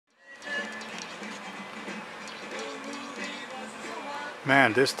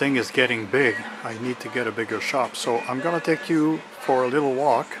Man, this thing is getting big. I need to get a bigger shop, so I'm gonna take you for a little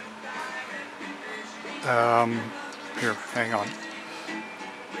walk. Here, hang on.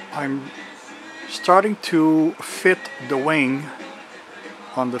 I'm starting to fit the wing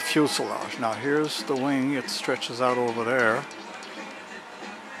on the fuselage. Now here's the wing, it stretches out over there.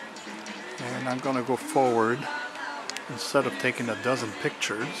 And I'm gonna go forward. Instead of taking a dozen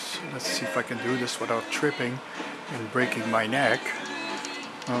pictures, let's see if I can do this without tripping and breaking my neck.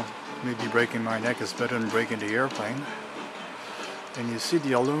 Well, maybe breaking my neck is better than breaking the airplane. And you see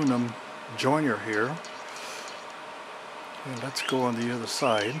the aluminum joiner here. And let's go on the other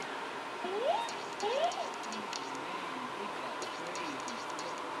side.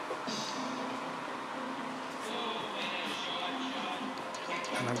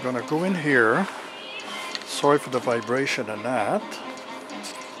 And I'm gonna go in here. Sorry for the vibration and that.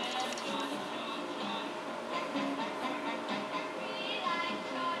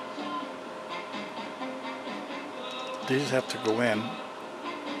 These have to go in.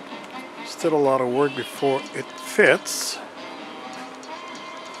 Still a lot of work before it fits.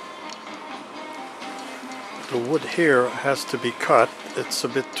 The wood here has to be cut. It's a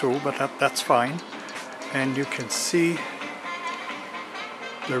bit too, but that's fine. And you can see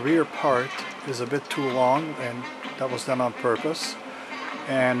the rear part is a bit too long, and that was done on purpose.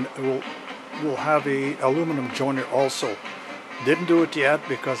 And we'll have a aluminum joiner also. Didn't do it yet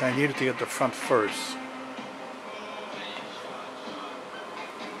because I needed to get the front first.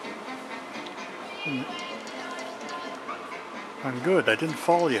 I'm good, I didn't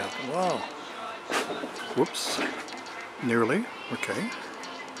fall yet. Wow. Whoops. Nearly. Okay.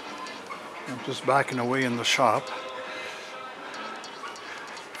 I'm just backing away in the shop.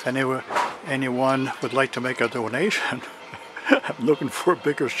 If anyone would like to make a donation, I'm looking for a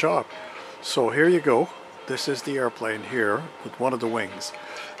bigger shop. So here you go. This is the airplane here with one of the wings.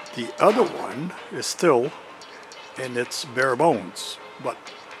 The other one is still in its bare bones, but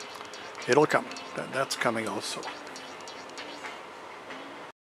it'll come. That's coming also.